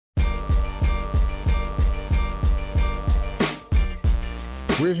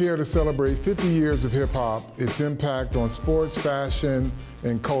We're here to celebrate 50 years of hip-hop, its impact on sports, fashion,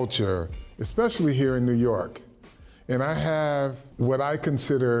 and culture, especially here in New York. And I have what I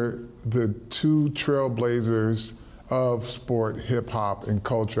consider the two trailblazers of sport, hip-hop, and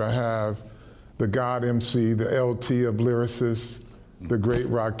culture. I have the God MC, the LT of lyricists, the great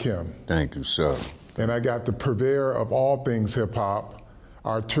Rakim. Thank you, sir. And I got the purveyor of all things hip-hop,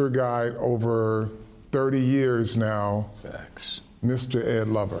 our tour guide over 30 years now. Facts. Mr. Ed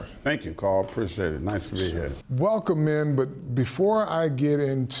Lover. Thank you, Carl. Appreciate it. Nice to be here. Welcome, men, but before I get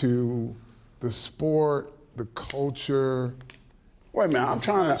into the sport, the culture. Wait a minute, I'm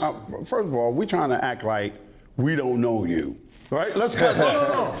trying to, first of all, we're trying to act like we don't know you. Right? Let's get,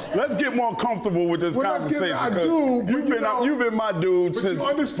 let's get more comfortable with this conversation. You've been my dude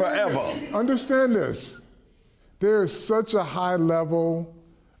since forever. Understand this. There is such a high level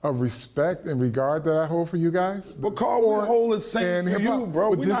of respect and regard that I hold for you guys. But Carl, we hold the same for you,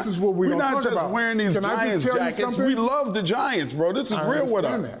 bro. But this is what we're not just wearing these Giants jackets. We love the Giants, bro. This is real with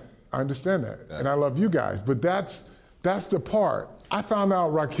us. I understand that, and I love you guys. But that's the part. I found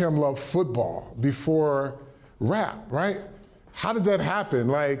out Rakim loved football before rap, right? How did that happen?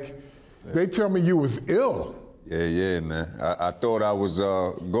 Like, they tell me you was ill. Yeah, man. I thought I was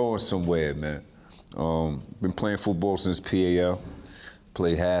going somewhere, man. Been playing football since PAL.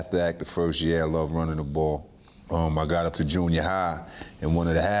 Played halfback the first year. I love running the ball. I got up to junior high, and one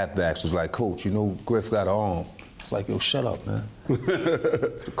of the halfbacks was like, "Coach, you know Griff got an arm." It's like, "Yo, shut up, man."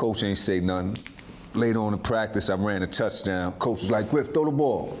 The coach ain't say nothing. Later on in practice, I ran a touchdown. Coach was like, "Griff, throw the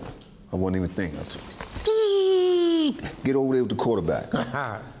ball." I wasn't even thinking. I took, get over there with the quarterback.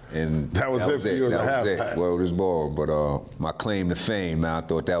 And that was it for you as a halfback. Well, this ball, but my claim to fame, man, I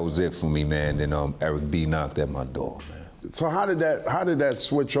thought that was it for me, man. Then Eric B knocked at my door, man. So how did that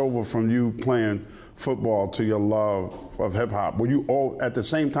switch over from you playing football to your love of hip hop? Were you all at the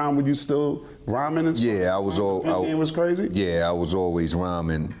same time? Were you still rhyming and stuff? Yeah, I was all. It was crazy. Yeah, I was always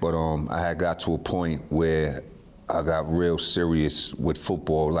rhyming, but I had got to a point where I got real serious with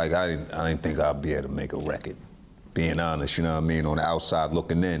football. Like I didn't think I'd be able to make a record. Being honest, you know what I mean, on the outside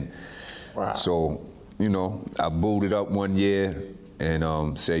looking in. Wow. So, you know, I booted up one year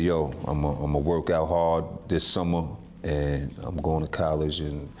and said, yo, I'm gonna work out hard this summer and I'm going to college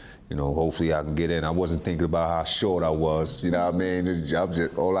and, you know, hopefully I can get in. I wasn't thinking about how short I was, you know what I mean?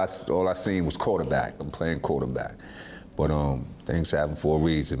 All I seen was quarterback. I'm playing quarterback. But things happen for a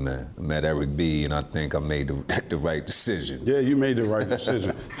reason, man. I met Eric B and I think I made the right decision. Yeah, you made the right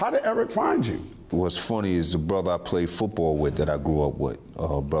decision. How did Eric find you? What's funny is the brother I played football with that I grew up with,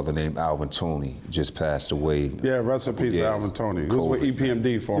 a brother named Alvin Tony, just passed away. Yeah, rest in peace, Alvin Tony. He was with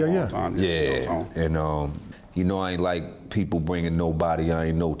EPMD for a long time. Yeah, and you know I ain't like people bringing nobody I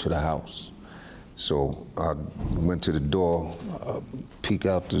ain't know to the house. So I went to the door, peek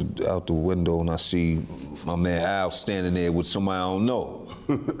out the window, and I see my man Al standing there with somebody I don't know.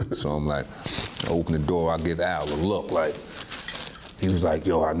 So I'm like, I open the door, I give Al a look like, he was like,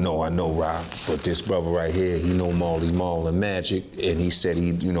 yo, I know, Rob, but this brother right here, he know Marley Marl and Magic, and he said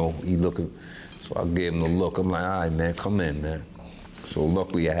he looking, so I gave him a look. I'm like, all right, man, come in, man. So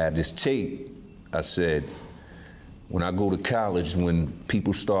luckily I had this tape. I said, when I go to college, when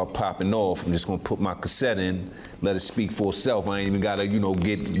people start popping off, I'm just gonna put my cassette in, let it speak for itself. I ain't even gotta, you know,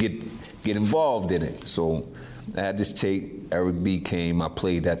 get involved in it. So I had this tape. Eric B came. I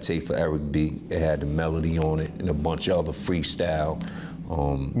played that tape for Eric B. It had the melody on it and a bunch of other freestyle.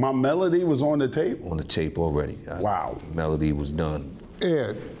 My melody was on the tape? On the tape already. Wow. Melody was done.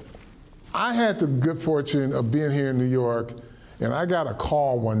 Ed, I had the good fortune of being here in New York, and I got a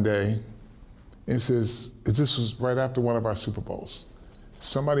call one day. It says, this was right after one of our Super Bowls.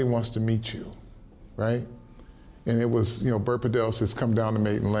 Somebody wants to meet you, right? And it was, you know, Burt Padell says, come down to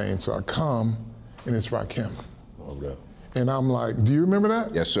Maiden Lane. So I come, and it's Rakim. Okay. And I'm like, do you remember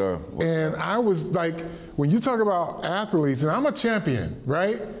that? Yes, sir. And I was like, when you talk about athletes, and I'm a champion,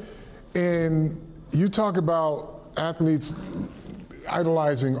 right? And you talk about athletes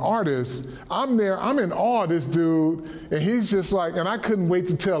idolizing artists, I'm there, I'm in awe of this dude, and he's just like, and I couldn't wait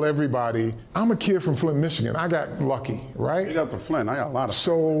to tell everybody, I'm a kid from Flint, Michigan. I got lucky, right? You got the Flint, I got a lot of.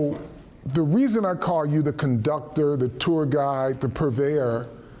 So the reason I call you the conductor, the tour guide, the purveyor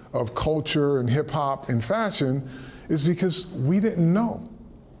of culture and hip hop and fashion is because we didn't know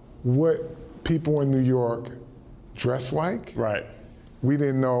what people in New York dress like. Right. We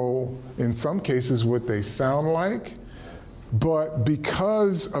didn't know, in some cases, what they sound like. But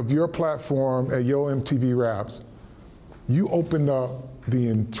because of your platform at Yo MTV Raps, you opened up the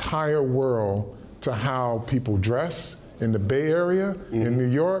entire world to how people dress in the Bay Area, in New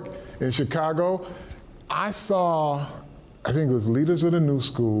York, in Chicago. I saw I think it was leaders of the new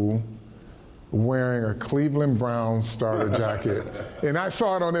school wearing a Cleveland Browns starter jacket. And I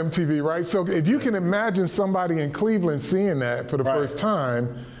saw it on MTV, right? So if you can imagine somebody in Cleveland seeing that for the first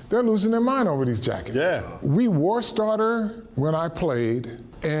time, they're losing their mind over these jackets. Yeah. We wore starter when I played,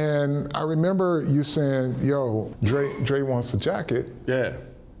 and I remember you saying, yo, Dre wants a jacket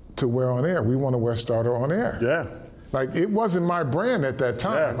to wear on air. We want to wear starter on air. Yeah. Like, it wasn't my brand at that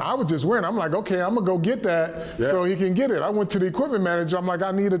time. I was just wearing, I'm like, okay, I'm gonna go get that so he can get it. I went to the equipment manager, I'm like,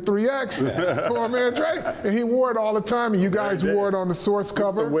 I need a 3X for my man Dre. And he wore it all the time, and you guys wore it on the Source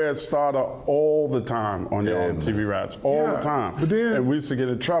cover. We used to wear starter all the time on your MTV Raps, all the time. But then, and we used to get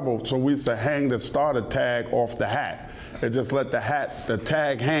in trouble, so we used to hang the starter tag off the hat. And just let the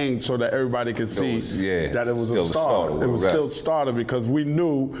tag hang so that everybody could see that it was a starter. It was still starter, because we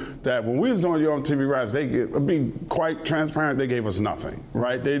knew that when we was doing your MTV Raps, be quite transparent, they gave us nothing,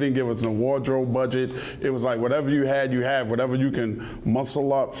 right? They didn't give us no wardrobe budget. It was like whatever you had, you had. Whatever you can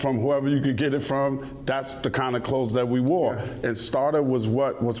muscle up from whoever you could get it from, that's the kind of clothes that we wore. And starter was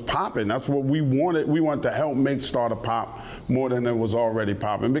what was popping. That's what we wanted. We wanted to help make starter pop more than it was already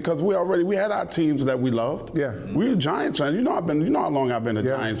popping, because we had our teams that we loved. Yeah. We were Giants fans. You know how long I've been a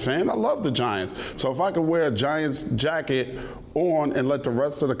Giants fan. I love the Giants. So if I could wear a Giants jacket on and let the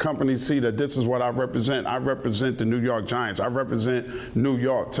rest of the company see that this is what I represent the New York Giants. I represent New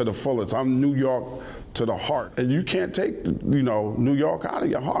York to the fullest. I'm New York to the heart. And you can't take, New York out of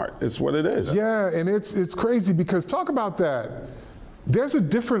your heart. It's what it is. Yeah, and it's crazy, because talk about that. There's a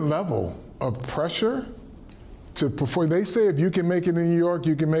different level of pressure to perform. They say if you can make it in New York,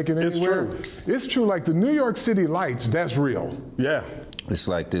 you can make it anywhere. It's true. It's true. Like the New York City lights, that's real. Yeah. It's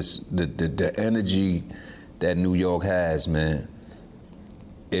like this, the energy that New York has, man.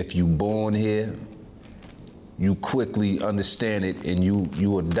 If you born here, you quickly understand it, and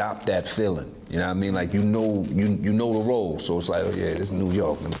you adopt that feeling. You know what I mean? Like you know the role. So it's like, oh yeah, this is New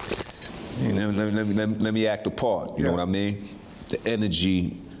York. Let me act the part. You know what I mean? The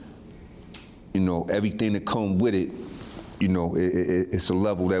energy, everything that come with it, it's a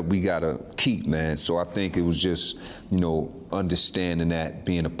level that we gotta keep, man. So I think it was just, understanding that,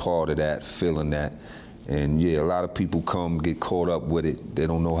 being a part of that, feeling that. And yeah, a lot of people get caught up with it. They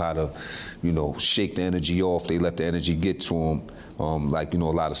don't know how to, shake the energy off. They let the energy get to them. Like, a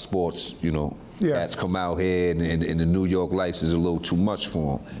lot of sports, cats come out here, and the New York lights is a little too much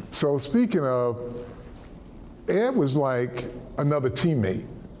for them. So speaking of, Ed was like another teammate.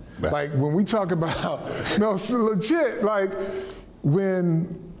 Right. Like when we talk about, no, it's legit, like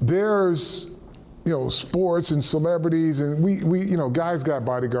when there's, sports and celebrities, and we guys got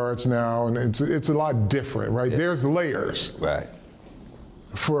bodyguards now, and it's a lot different, right? Yeah. There's layers. Right.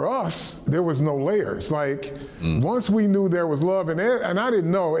 For us, there was no layers. Like once we knew there was love, and I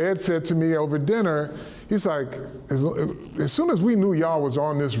didn't know, Ed said to me over dinner, he's like, as soon as we knew y'all was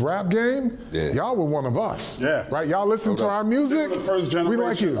on this rap game, y'all were one of us. Yeah. Right? Y'all listen to our music. We were the first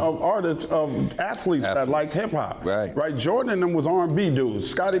generation of artists, of athletes that liked hip hop. Right. Right. Jordan and them was R&B dudes.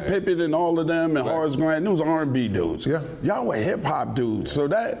 Scottie Pippen and all of them, and Horace Grant, them was R&B dudes. Yeah. Y'all were hip hop dudes. So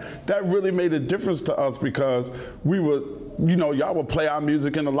that really made a difference to us, because we were, y'all would play our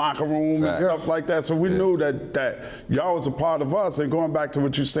music in the locker room and stuff like that. So we knew that y'all was a part of us. And going back to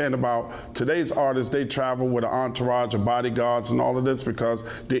what you're saying about today's artists, they travel with an entourage of bodyguards and all of this, because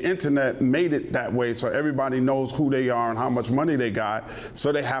the internet made it that way, so everybody knows who they are and how much money they got,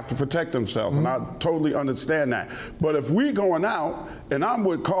 so they have to protect themselves. And I totally understand that. But if we going out and I'm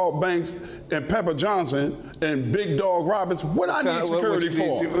with Carl Banks and Pepper Johnson and Big Dog Roberts, what I need security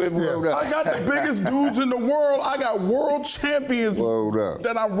for? I got the biggest dudes in the world. I got world champions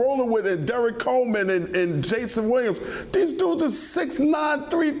that I'm rolling with, and Derek Coleman and Jason Williams. These dudes are 6'9",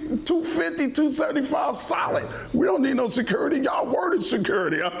 250, 275 solid. We don't need no security. Y'all worded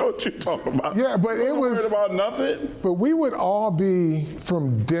security. I know what you're talking about. Yeah, but it was worried about nothing. But we would all be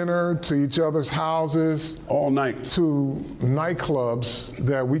from dinner to each other's houses all night to nightclubs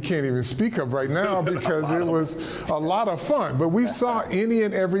that we can't even speak of right now, because it was a lot of fun. But we saw any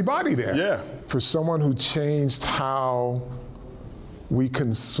and everybody there. Yeah. For someone who changed how we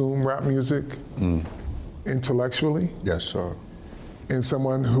consume rap music intellectually. Yes, sir. And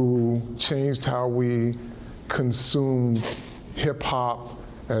someone who changed how we consume hip hop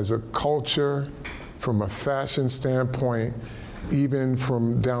as a culture, from a fashion standpoint, even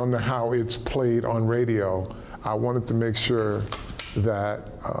from down to how it's played on radio. I wanted to make sure that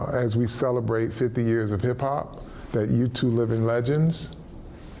as we celebrate 50 years of hip hop, that you two living legends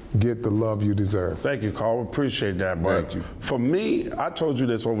get the love you deserve. Thank you, Carl. Appreciate that, bro. Thank you. For me, I told you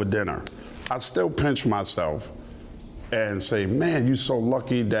this over dinner. I still pinch myself and say, man, you're so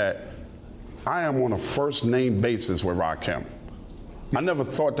lucky that I am on a first name basis with Rakim. I never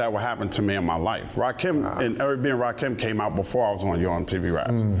thought that would happen to me in my life. Rakim and Eric B. and Rakim came out before I was on Yo MTV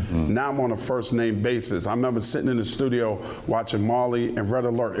Raps. Now I'm on a first name basis. I remember sitting in the studio watching Marley and Red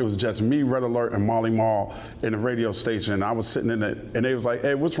Alert. It was just me, Red Alert, and Marley Marl in the radio station. I was sitting in it, and they was like,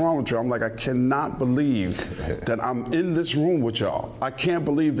 hey, what's wrong with you? I'm like, I cannot believe that I'm in this room with y'all. I can't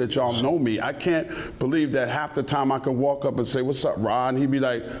believe that y'all know me. I can't believe that half the time I can walk up and say, what's up, Rod? And he'd be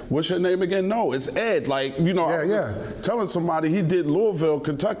like, what's your name again? No, it's Ed. Like, you know, I was telling somebody he did Louisville,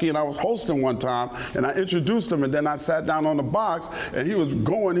 Kentucky, and I was hosting one time, and I introduced him, and then I sat down on the box, and he was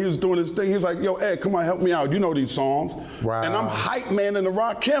doing his thing. He was like, yo, Ed, come on, help me out. You know these songs. Wow. And I'm hype man in the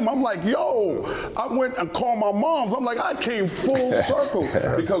Rakim. I'm like, yo, I went and called my moms. I'm like, I came full circle.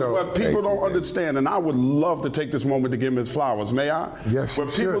 Because what people don't understand, and I would love to take this moment to give him his flowers, may I? Yes,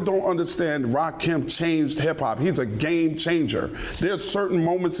 what people don't understand, Rakim changed hip hop. He's a game changer. There's certain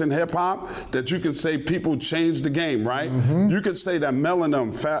moments in hip hop that you can say people changed the game, right? You can say that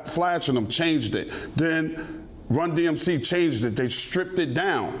Melanin, Flash and them changed it. Then Run DMC changed it. They stripped it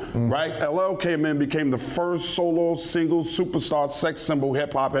down, right? LL came in, became the first solo single superstar sex symbol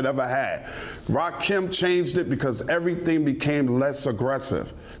hip hop had ever had. Rakim changed it because everything became less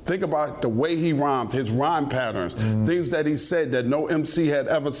aggressive. Think about the way he rhymed, his rhyme patterns, things that he said that no MC had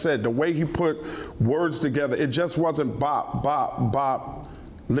ever said, the way he put words together. It just wasn't bop, bop, bop,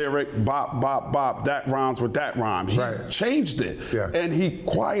 lyric, bop, bop, bop, that rhymes with that rhyme. He changed it. And he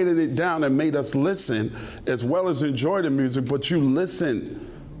quieted it down and made us listen as well as enjoy the music, but you listen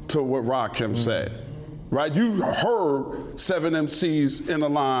to what Rakim said, right? You heard 7 MCs in a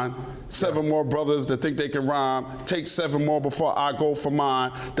line, 7 more brothers that think they can rhyme, take 7 more before I go for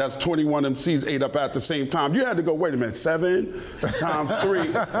mine. That's 21 MCs ate up at the same time. You had to go, wait a minute, 7 times 3,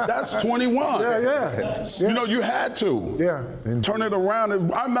 that's 21. You know, you had to. Turn it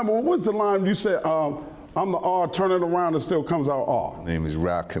around. I remember, what was the line you said? I'm the R, turn it around, it still comes out R. My name is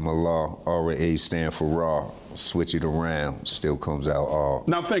Rakim Ed Lover. R-A stand for raw. Switch it around, still comes out R.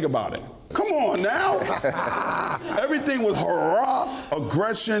 Now think about it. Come on now. Everything was hurrah,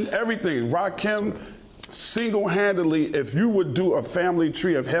 aggression, everything. Rakim, single-handedly, if you would do a family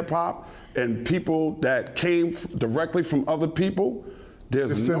tree of hip-hop and people that came directly from other people,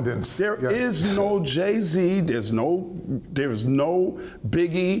 there is no Jay-Z, there's no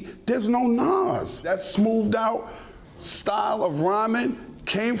Biggie, there's no Nas. That smoothed out style of rhyming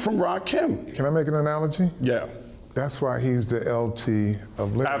came from Rakim. Can I make an analogy? Yeah. That's why he's the LT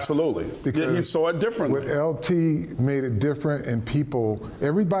of lyrics. Absolutely. Because he saw it differently. What LT made it different, and people,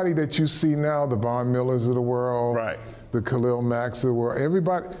 everybody that you see now, the Von Millers of the world, the Khalil Macks of the world,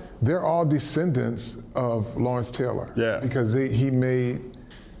 everybody, they're all descendants of Lawrence Taylor. Because he made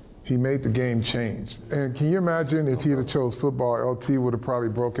the game change. And can you imagine if he'd have chose football, LT would have probably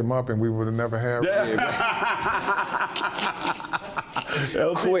broke him up and we would have never had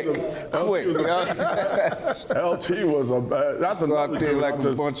LT was a that's another thing, like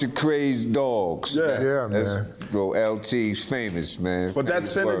a bunch of crazy dogs. Man. Bro, LT's famous, man. But that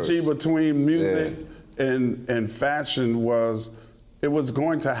synergy between music and fashion was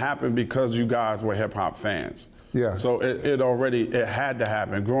going to happen because you guys were hip hop fans. So it had to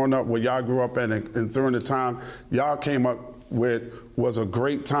happen. Growing up where y'all grew up in and during the time y'all came up with was a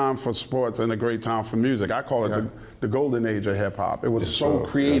great time for sports and a great time for music. I call it the golden age of hip hop. It was so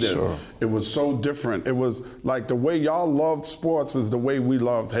creative. It was so different. It was like the way y'all loved sports is the way we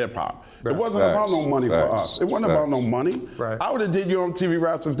loved hip hop. It wasn't about no money for us. It wasn't about no money. I would have did Yo MTV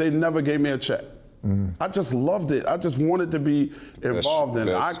Raps if they never gave me a check. I just loved it. I just wanted to be involved in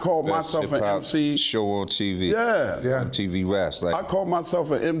it. I called myself an MC. Show on TV. MTV Raps. Like, I called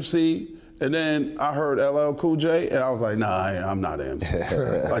myself an MC. And then I heard LL Cool J, and I was like, nah, I'm not an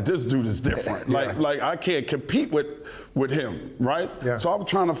MC. Like, this dude is different. Like I can't compete with him, right? So I was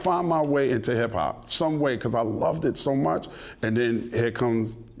trying to find my way into hip hop, some way, because I loved it so much. And then here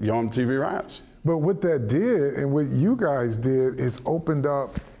comes Yo MTV Raps. But what that did, and what you guys did, is opened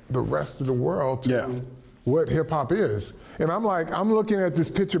up the rest of the world to what hip hop is. And I'm looking at this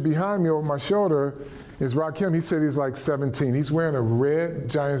picture behind me over my shoulder. Is Rakim. He said he's like 17. He's wearing a red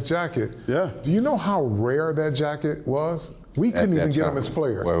Giants jacket. Do you know how rare that jacket was? We couldn't even get him as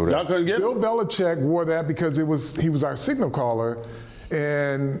players. Y'all couldn't get him? Bill Belichick wore that because he was our signal caller,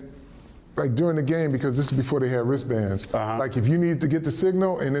 and like during the game, because this is before they had wristbands. Like if you need to get the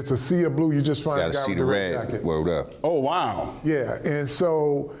signal and it's a sea of blue, you just find a guy with the red jacket. Word up. Oh wow. And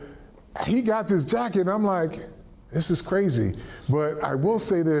so he got this jacket, and I'm like, this is crazy. But I will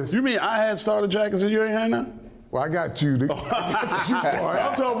say this. You mean I had starter jackets and you ain't had none? Well, I got you. I'm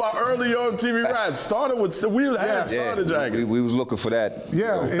talking about early on TV Rats. Started with, we had starter jackets. We was looking for that.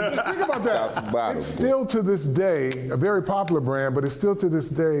 Yeah, and think about that. It's still to this day a very popular brand, but it's still to this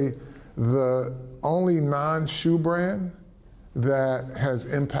day the only non-shoe brand that has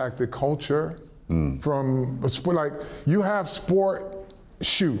impacted culture from, like, you have sport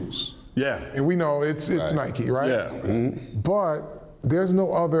shoes. Yeah. And we know it's Nike, right? Yeah. Mm-hmm. But there's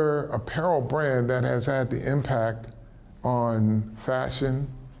no other apparel brand that has had the impact on fashion,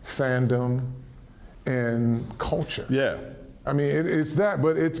 fandom, and culture. Yeah. I mean, it's that,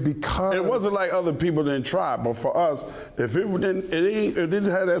 but it's because it wasn't like other people didn't try, but for us, if it didn't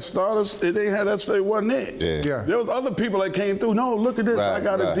have that status, it didn't have that. It wasn't it. Yeah. There was other people that came through. No, look at this. I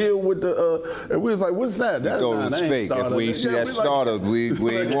got to deal with the. And we was like, what's that? That's not fake. If we see that starter, we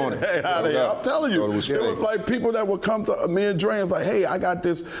ain't want it. I'm telling you, it was like people that would come to me and Dre and was like, hey, I got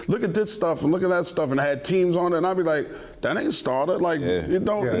this. Look at this stuff and look at that stuff, and I had teams on it, and I'd be like, that ain't starter. Like it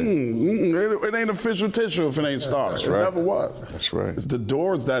don't. It ain't official tissue if it ain't starter. It never was. That's right. It's the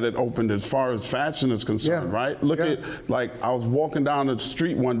doors that it opened as far as fashion is concerned, right? Look at, like, I was walking down the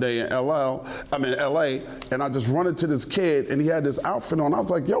street one day in LA, and I just run into this kid, and he had this outfit on. I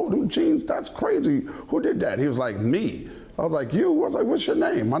was like, yo, them jeans, that's crazy. Who did that? He was like, me. I was like, you? I was like, what's your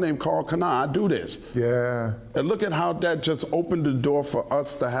name? My name Carl Kana. I do this. Yeah. And look at how that just opened the door for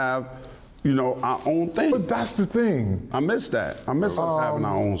us to have, you know, our own thing. But that's the thing. I miss that. I miss us having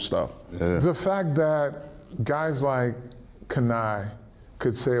our own stuff. Yeah. The fact that guys like Kanai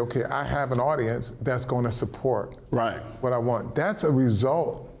could say, okay, I have an audience that's going to support what I want. That's a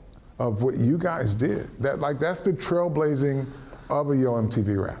result of what you guys did. That's the trailblazing of a Yo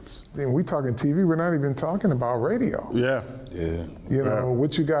MTV Raps. And we talking TV, we're not even talking about radio. Yeah. You know,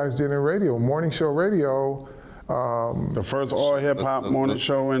 what you guys did in radio, morning show radio. The first all hip hop morning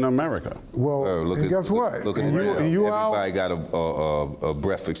show in America. Well, and guess what? Look and everybody got a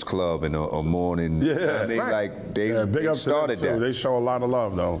breakfast club and a morning. Yeah, they big up started to them too. that. They show a lot of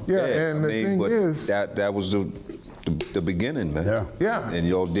love though. Yeah, and the thing is that was the beginning, man. Yeah. And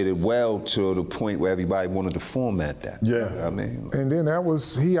y'all did it well to the point where everybody wanted to format that. Yeah. I mean. And then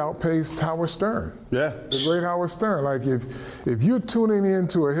he outpaced Howard Stern. Yeah. The great Howard Stern. Like if you're tuning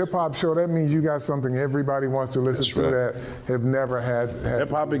into a hip hop show, that means you got something everybody wants to listen to that have never had. Hip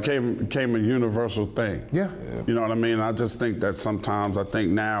hop became a universal thing. Yeah. You know what I mean? I just think that sometimes, I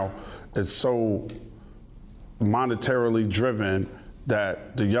think now it's so monetarily driven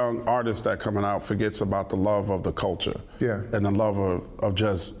that the young artist that coming out forgets about the love of the culture. Yeah. And the love of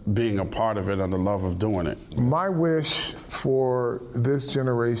just being a part of it and the love of doing it. My wish for this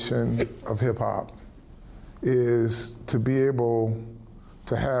generation of hip hop is to be able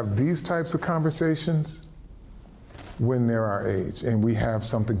to have these types of conversations when they're our age and we have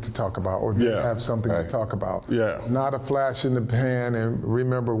something to talk about, or they have something to talk about. Yeah. Not a flash in the pan and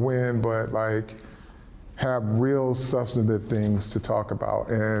remember when, but like have real substantive things to talk about,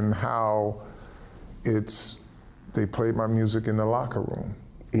 and how they played my music in the locker room.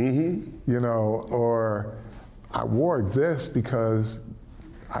 You know, or I wore this because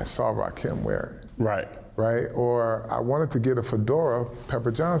I saw Rakim wear it. Right? Or I wanted to get a fedora,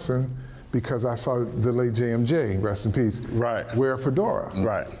 Pepper Johnson, because I saw the late JMJ, rest in peace, wear a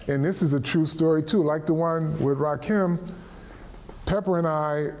fedora. And this is a true story too, like the one with Rakim. Pepper and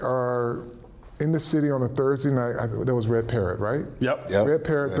I are in the city on a Thursday night. That was Red Parrot, right? Yep. Red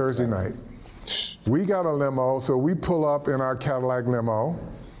Parrot Thursday night. We got a limo, so we pull up in our Cadillac limo.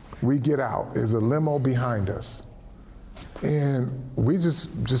 We get out. There's a limo behind us. And we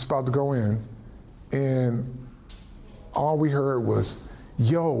just about to go in, and all we heard was,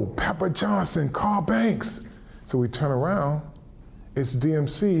 yo, Pepper Johnson, Carl Banks. So we turn around, it's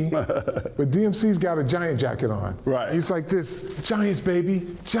DMC, but DMC's got a Giant jacket on. He's like this, Giants, baby,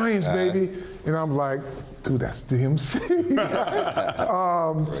 Giants, baby. And I'm like, dude, that's DMC.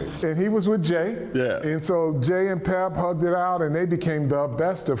 And he was with Jay. And so Jay and Pep hugged it out, and they became the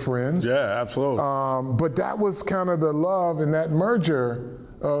best of friends. Yeah, absolutely. But that was kind of the love and that merger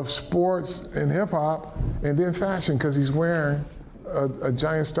of sports and hip hop and then fashion, because he's wearing a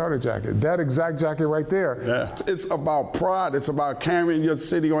Giant starter jacket. That exact jacket right there. Yeah. It's about pride. It's about carrying your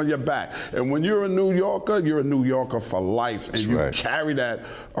city on your back. And when you're a New Yorker for life, and you carry that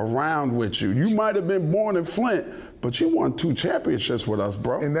around with you. You might have been born in Flint, but you won 2 championships with us,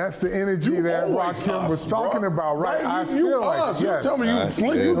 bro. And that's the energy that Rakim was talking about, right? I feel like, yes. Tell me you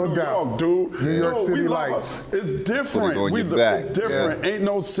Flint, you New York, dude. New York City lights. It's different. It's different. Ain't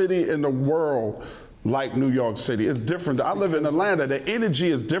no city in the world like New York City. It's different. I live in Atlanta. The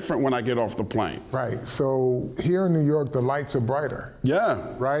energy is different when I get off the plane. Right. So here in New York, the lights are brighter.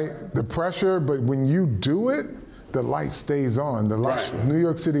 Yeah. Right? The pressure, but when you do it, the light stays on. The light, New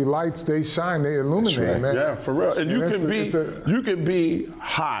York City lights, they shine, they illuminate, man. Yeah, for real. And you can be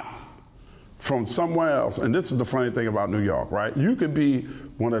hot from somewhere else. And this is the funny thing about New York, right? You could be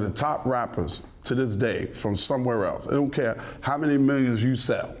one of the top rappers to this day from somewhere else. I don't care how many millions you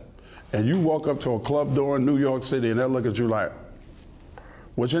sell. And you walk up to a club door in New York City and they'll look at you like,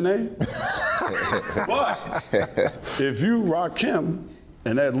 what's your name? But if you Rakim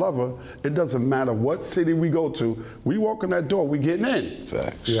Ed Lover, it doesn't matter what city we go to, we walk in that door, we getting in.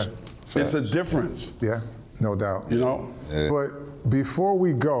 Facts. Yeah. It's a difference. Yeah, no doubt. You know? Yeah. But before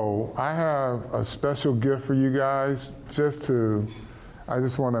we go, I have a special gift for you guys, I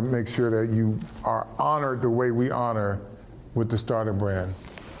just want to make sure that you are honored the way we honor with the Starter brand.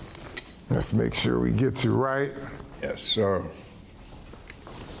 Let's make sure we get you right. Yes, sir.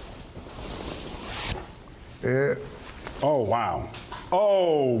 Yeah. Oh, wow.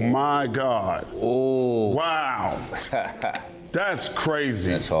 Oh, my God. Oh. Wow. That's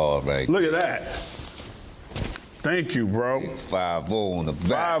crazy. That's hard, right? Look at that. Thank you, bro. 5-0 on the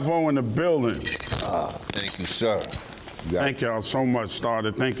back. 5-0 in the building. Thank you, sir. Thank y'all so much,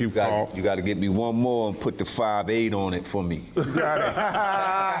 Starter. Thank you, Paul. You got to get me one more and put the 5-8 on it for me. You got it.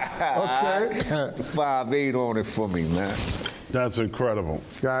 Okay. The 5-8 on it for me, man. That's incredible.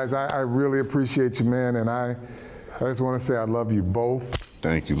 Guys, I really appreciate you, man, and I just want to say I love you both.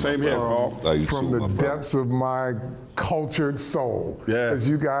 Thank you, Same here, Paul. From the depths of my cultured soul. Yeah. Because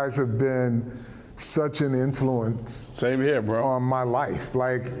you guys have been such an influence. Same here, bro. On my life.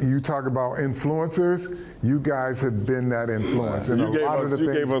 Like, you talk about influencers, you guys have been that influence. And you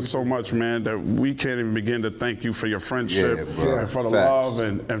gave us so much, man, that we can't even begin to thank you for your friendship and for the Facts. love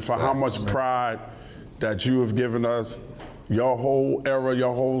and for how much pride that you have given us. Your whole era,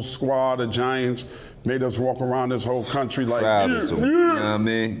 your whole squad of Giants made us walk around this whole country like, you know what I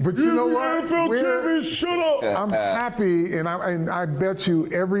mean? But you know what? Shut up. I'm happy, and I bet you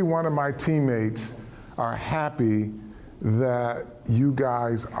every one of my teammates are happy that you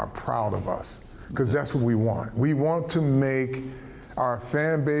guys are proud of us, because that's what we want. We want to make our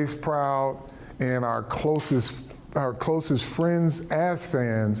fan base proud and our closest friends as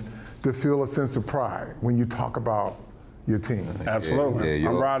fans to feel a sense of pride when you talk about your team. Absolutely.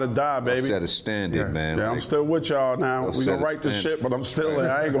 I'm ride or die, baby. Set a standard, man. Yeah, I'm still with y'all now. We gonna right the ship, but I'm still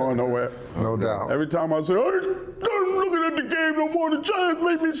there. I ain't going nowhere. No doubt. Every time I say, I'm looking at the game no more, the Giants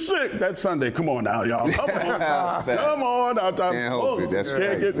make me sick. That Sunday, come on now, y'all. Come on. Come on. Can't help it. That's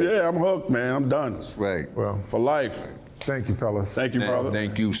right. I'm hooked, man. I'm done. That's right. Well, for life. Thank you, fellas. Thank you, brother.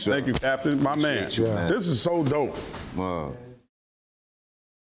 Thank you, sir. Thank you, Captain. My man. You, man. This is so dope. Wow.